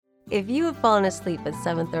If you have fallen asleep at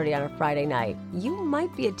 7:30 on a Friday night, you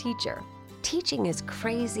might be a teacher. Teaching is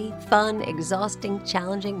crazy, fun, exhausting,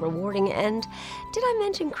 challenging, rewarding, and did I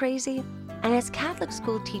mention crazy? And as Catholic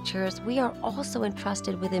school teachers, we are also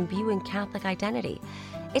entrusted with imbuing Catholic identity.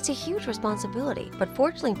 It's a huge responsibility, but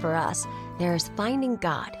fortunately for us, there is Finding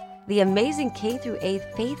God, the amazing K through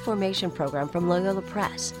 8th faith formation program from Loyola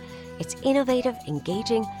Press. It's innovative,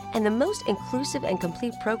 engaging, and the most inclusive and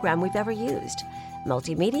complete program we've ever used.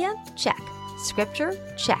 Multimedia? Check. Scripture?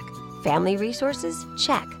 Check. Family resources?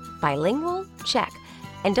 Check. Bilingual? Check.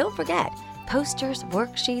 And don't forget, posters,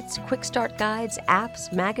 worksheets, quick start guides,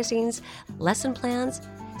 apps, magazines, lesson plans.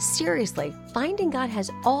 Seriously, Finding God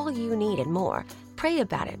has all you need and more. Pray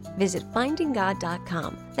about it. Visit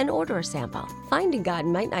findinggod.com, then order a sample. Finding God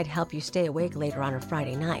might not help you stay awake later on a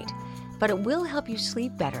Friday night, but it will help you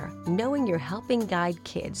sleep better knowing you're helping guide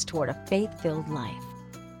kids toward a faith-filled life.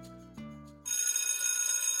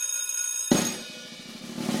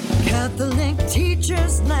 Catholic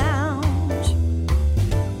Teachers Lounge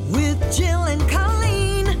with Jill and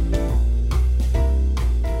Colleen.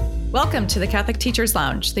 Welcome to the Catholic Teachers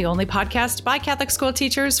Lounge, the only podcast by Catholic school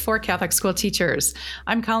teachers for Catholic school teachers.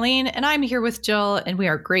 I'm Colleen, and I'm here with Jill, and we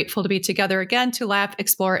are grateful to be together again to laugh,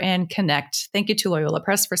 explore, and connect. Thank you to Loyola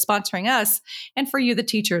Press for sponsoring us, and for you, the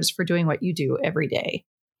teachers, for doing what you do every day.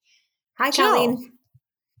 Hi, Jill, Colleen.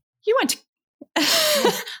 You went to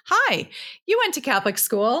Hi, you went to Catholic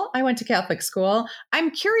school. I went to Catholic school. I'm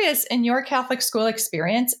curious, in your Catholic school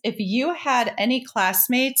experience, if you had any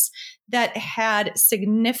classmates that had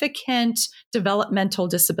significant developmental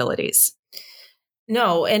disabilities.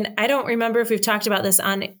 No, and I don't remember if we've talked about this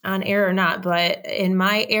on air or not, but in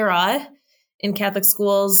my era in Catholic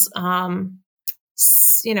schools,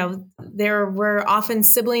 there were often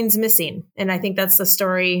siblings missing. And I think that's the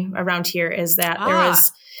story around here, is that there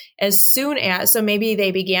was, as soon as, so maybe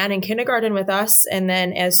they began in kindergarten with us, and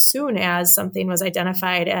then as soon as something was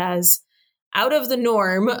identified as out of the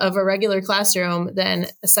norm of a regular classroom, then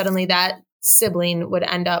suddenly that sibling would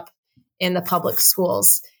end up in the public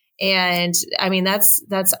schools. And I mean, that's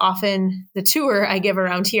often the tour I give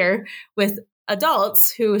around here with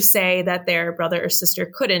adults who say that their brother or sister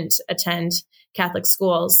couldn't attend Catholic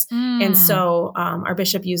schools. And so our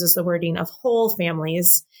bishop uses the wording of whole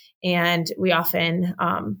families. And we often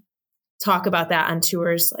talk about that on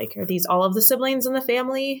tours, like, are these all of the siblings in the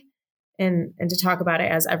family? And to talk about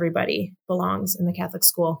it as everybody belongs in the Catholic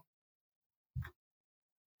school.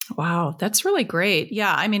 Wow, that's really great.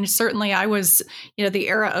 Yeah, I mean, certainly I was, the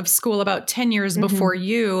era of school about 10 years before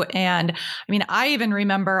you. And I mean, I even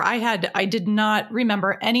remember I did not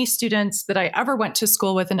remember any students that I ever went to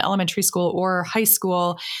school with in elementary school or high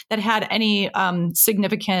school that had any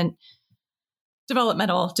significant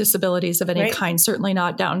developmental disabilities of any kind, certainly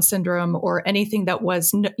not Down syndrome or anything that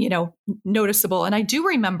was, noticeable. And I do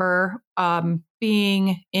remember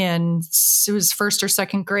being in, it was first or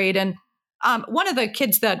second grade. And one of the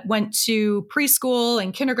kids that went to preschool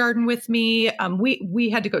and kindergarten with me, we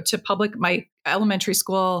had to go to public. My elementary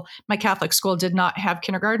school, my Catholic school did not have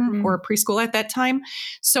kindergarten or preschool at that time.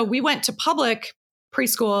 So we went to public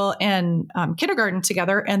preschool and kindergarten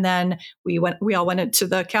together. And then we all went into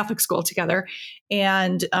the Catholic school together.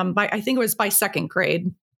 And I think it was by second grade,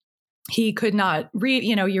 he could not read.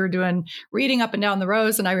 You were doing reading up and down the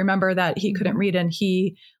rows. And I remember that he couldn't read, and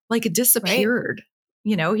he disappeared.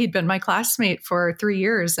 He'd been my classmate for 3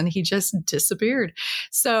 years, and he just disappeared.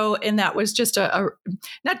 So, and that was just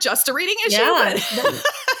not just a reading issue, but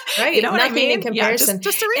right. You know what Nothing I mean? in comparison. Yeah,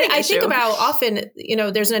 just a reading issue. I think about often,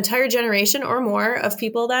 there's an entire generation or more of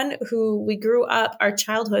people then who we grew up, our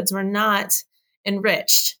childhoods were not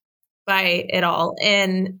enriched by it all.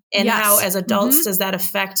 And how as adults does that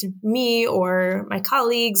affect me or my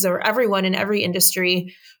colleagues or everyone in every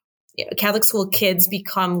industry? Catholic school kids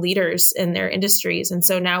become leaders in their industries. And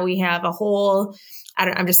so now we have a whole,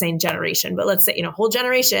 I'm just saying generation, but let's say, whole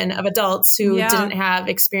generation of adults who didn't have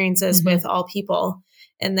experiences with all people.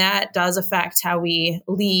 And that does affect how we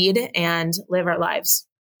lead and live our lives.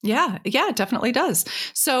 Yeah, it definitely does.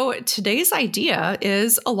 So today's idea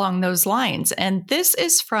is along those lines. And this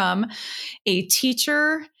is from a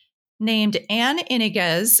teacher named Ann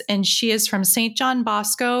Iniguez, and she is from St. John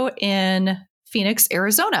Bosco in Phoenix,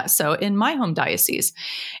 Arizona, so in my home diocese.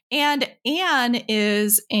 And Anne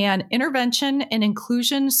is an intervention and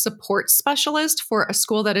inclusion support specialist for a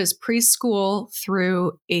school that is preschool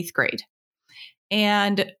through 8th grade.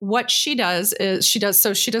 And what she does is she does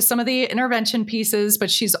some of the intervention pieces,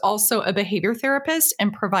 but she's also a behavior therapist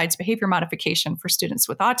and provides behavior modification for students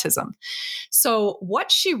with autism. So what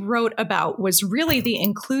she wrote about was really the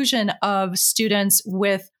inclusion of students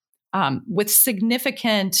with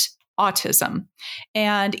significant autism.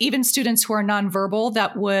 And even students who are nonverbal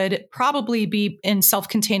that would probably be in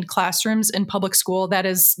self-contained classrooms in public school.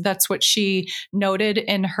 That's what she noted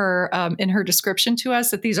in her description to us,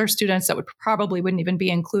 that these are students that wouldn't even be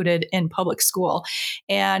included in public school.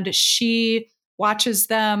 And she watches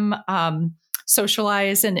them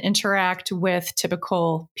socialize and interact with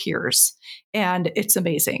typical peers. And it's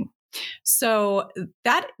amazing. So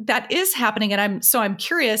that is happening. And I'm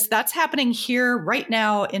curious, that's happening here right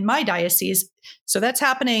now in my diocese. So that's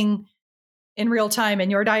happening in real time in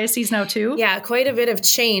your diocese now too? Yeah, quite a bit of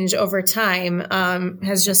change over time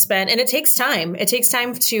has just been, and it takes time. It takes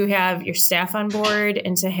time to have your staff on board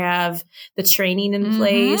and to have the training in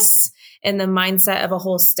place and the mindset of a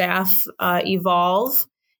whole staff evolve.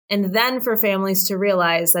 And then for families to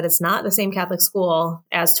realize that it's not the same Catholic school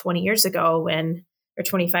as 20 years ago or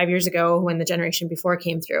 25 years ago when the generation before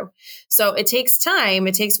came through. So it takes time.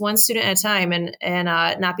 It takes one student at a time and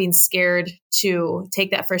not being scared to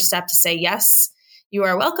take that first step to say, yes, you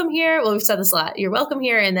are welcome here. Well, we've said this a lot. You're welcome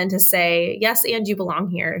here. And then to say, yes, and you belong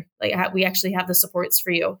here. Like we actually have the supports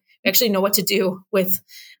for you. We actually know what to do with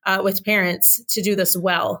parents to do this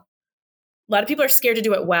well. A lot of people are scared to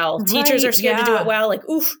do it well. Right, teachers are scared to do it well. Like,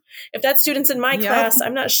 oof, if that student's in my class,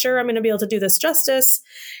 I'm not sure I'm going to be able to do this justice.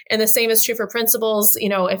 And the same is true for principals. You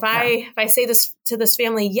know, if I say this to this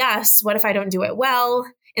family, yes, what if I don't do it well?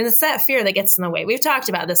 And it's that fear that gets in the way. We've talked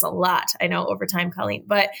about this a lot, I know, over time, Colleen,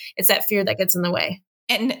 but it's that fear that gets in the way.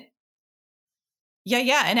 And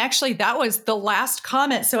yeah. And actually that was the last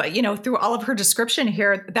comment. So, through all of her description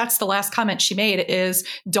here, that's the last comment she made is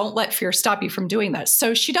don't let fear stop you from doing this.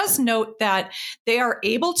 So she does note that they are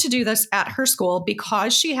able to do this at her school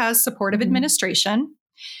because she has supportive administration.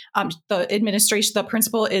 The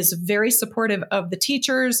principal is very supportive of the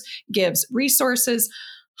teachers, gives resources,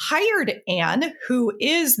 hired Anne, who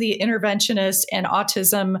is the interventionist and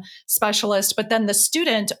autism specialist. But then the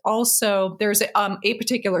student also, there's a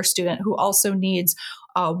particular student who also needs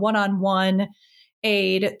one-on-one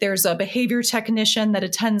aid. There's a behavior technician that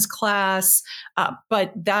attends class,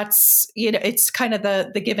 but that's, it's kind of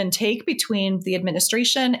the give and take between the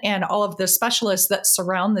administration and all of the specialists that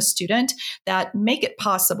surround the student that make it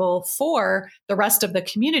possible for the rest of the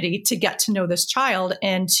community to get to know this child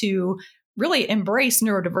and to really embrace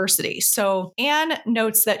neurodiversity. So Anne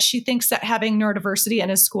notes that she thinks that having neurodiversity in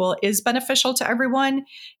a school is beneficial to everyone.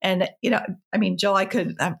 And, Jill, I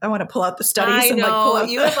want to pull out the studies. Pull out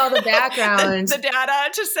you have all the background, the data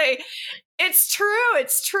to say it's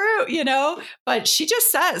true, but she just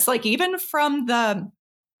says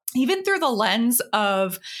even through the lens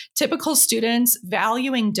of typical students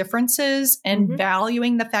valuing differences and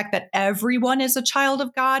valuing the fact that everyone is a child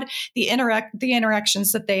of God, the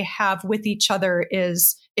interactions that they have with each other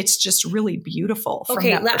it's just really beautiful.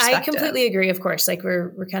 Okay, I completely agree. Of course, like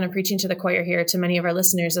we're kind of preaching to the choir here to many of our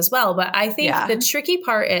listeners as well. But I think the tricky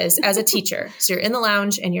part is as a teacher, so you're in the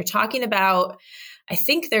lounge and you're talking about, I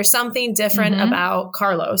think there's something different about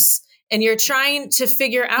Carlos. And you're trying to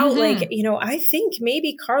figure out, I think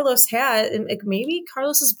maybe Carlos's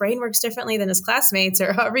brain works differently than his classmates,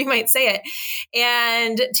 or however you might say it.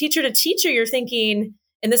 And teacher to teacher, you're thinking,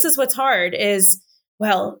 and this is what's hard is,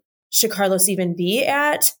 well, should Carlos even be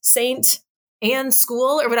at St. Anne's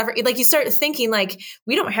school or whatever? Like you start thinking like,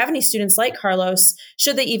 we don't have any students like Carlos.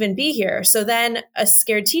 Should they even be here? So then a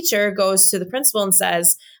scared teacher goes to the principal and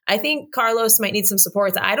says, I think Carlos might need some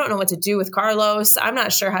support. I don't know what to do with Carlos. I'm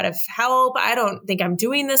not sure how to help. I don't think I'm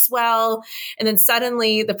doing this well. And then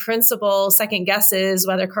suddenly the principal second guesses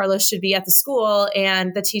whether Carlos should be at the school,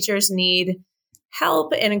 and the teachers need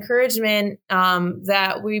help and encouragement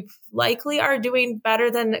that we likely are doing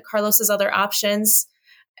better than Carlos's other options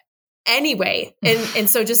anyway. And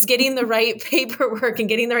so just getting the right paperwork and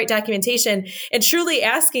getting the right documentation and truly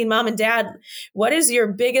asking mom and dad, what is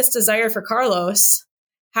your biggest desire for Carlos?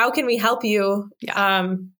 How can we help you?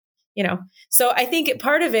 So I think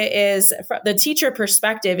part of it is the teacher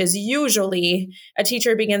perspective is usually a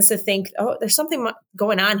teacher begins to think, oh, there's something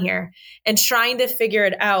going on here, and trying to figure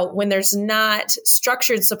it out when there's not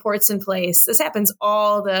structured supports in place. This happens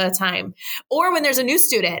all the time. Or when there's a new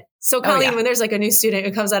student. So Colleen, when there's like a new student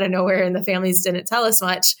who comes out of nowhere and the families didn't tell us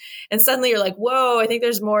much, and suddenly you're like, whoa, I think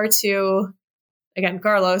there's more to, again,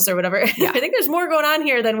 Carlos or whatever. I think there's more going on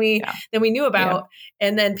here than we knew about. Yeah.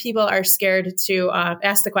 And then people are scared to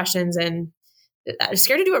ask the questions and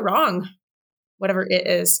scared to do it wrong, whatever it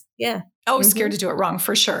is. Yeah. Oh, scared to do it wrong.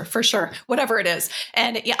 For sure. Whatever it is.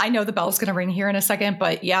 And I know the bell's going to ring here in a second,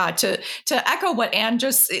 but to echo what Anne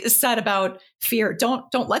just said about fear,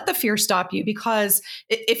 don't let the fear stop you, because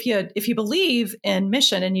if you believe in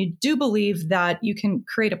mission and you do believe that you can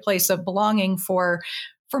create a place of belonging for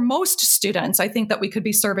for most students, I think that we could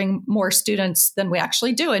be serving more students than we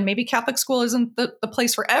actually do. And maybe Catholic school isn't the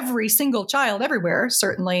place for every single child everywhere,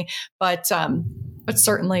 certainly, but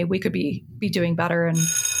certainly we could be doing better. And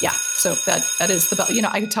yeah, so that is the bell.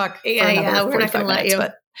 I could talk for another 45 minutes,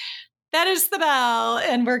 but that is the bell,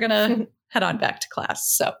 and we're going to head on back to class.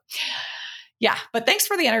 So yeah, but thanks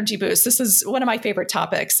for the energy boost. This is one of my favorite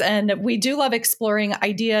topics, and we do love exploring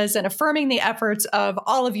ideas and affirming the efforts of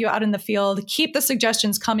all of you out in the field. Keep the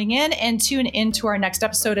suggestions coming in, and tune into our next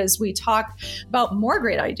episode as we talk about more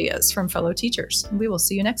great ideas from fellow teachers. We will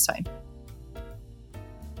see you next time.